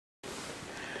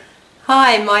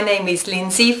Hi, my name is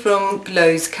Lindsay from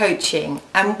Glow's Coaching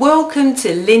and welcome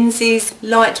to Lindsay's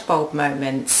Lightbulb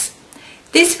Moments.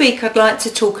 This week I'd like to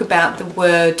talk about the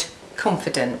word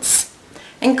confidence.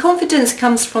 And confidence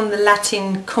comes from the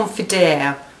Latin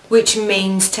confidere, which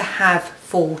means to have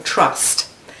full trust.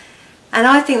 And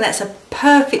I think that's a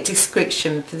perfect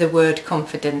description for the word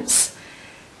confidence.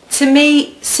 To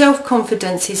me,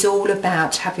 self-confidence is all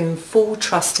about having full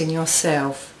trust in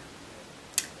yourself.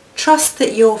 Trust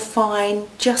that you're fine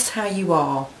just how you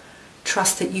are.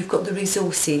 Trust that you've got the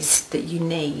resources that you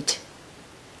need.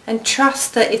 And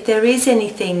trust that if there is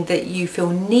anything that you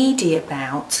feel needy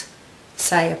about,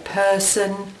 say a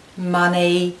person,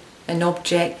 money, an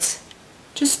object,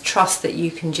 just trust that you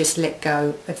can just let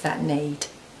go of that need.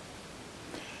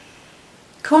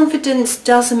 Confidence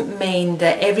doesn't mean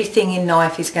that everything in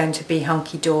life is going to be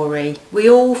hunky-dory. We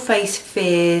all face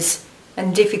fears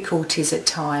and difficulties at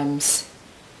times.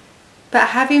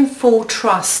 But having full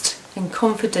trust and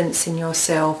confidence in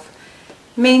yourself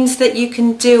means that you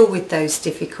can deal with those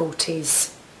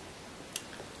difficulties.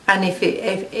 And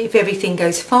if everything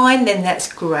goes fine, then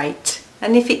that's great.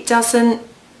 And if it doesn't,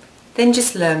 then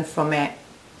just learn from it.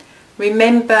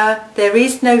 Remember, there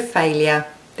is no failure,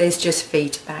 there's just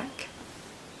feedback.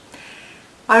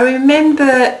 I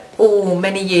remember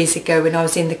many years ago when I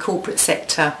was in the corporate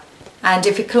sector, and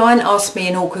if a client asked me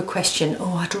an awkward question,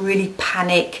 I'd really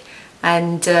panic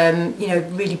and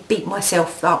really beat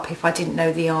myself up if I didn't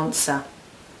know the answer.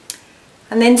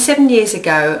 And then 7 years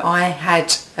ago I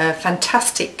had a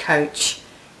fantastic coach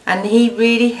and he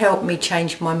really helped me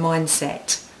change my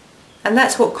mindset. And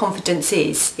that's what confidence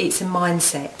is, it's a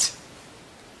mindset.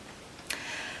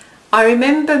 I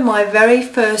remember my very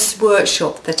first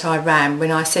workshop that I ran when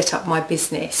I set up my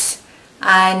business,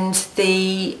 and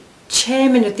the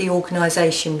chairman of the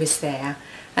organisation was there,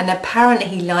 and apparently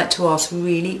he liked to ask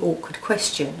really awkward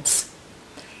questions.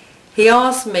 He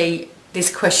asked me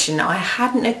this question, I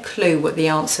hadn't a clue what the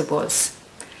answer was.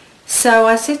 So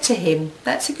I said to him,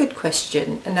 that's a good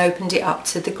question, and opened it up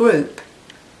to the group.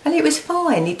 And it was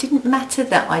fine, it didn't matter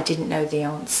that I didn't know the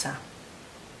answer.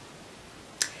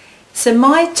 So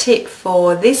my tip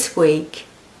for this week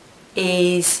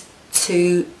is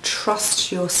to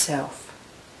trust yourself.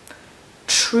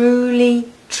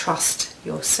 Truly trust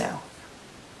yourself.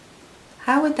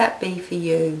 How would that be for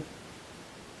you?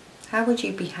 How would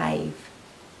you behave?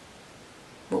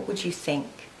 What would you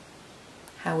think?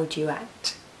 How would you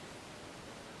act?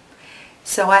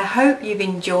 So I hope you've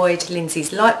enjoyed Lindsay's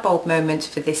Lightbulb Moments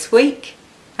for this week,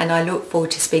 and I look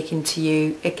forward to speaking to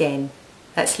you again.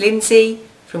 That's Lindsay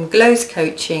from Glow's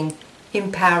Coaching,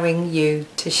 empowering you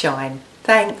to shine.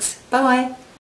 Thanks. Bye.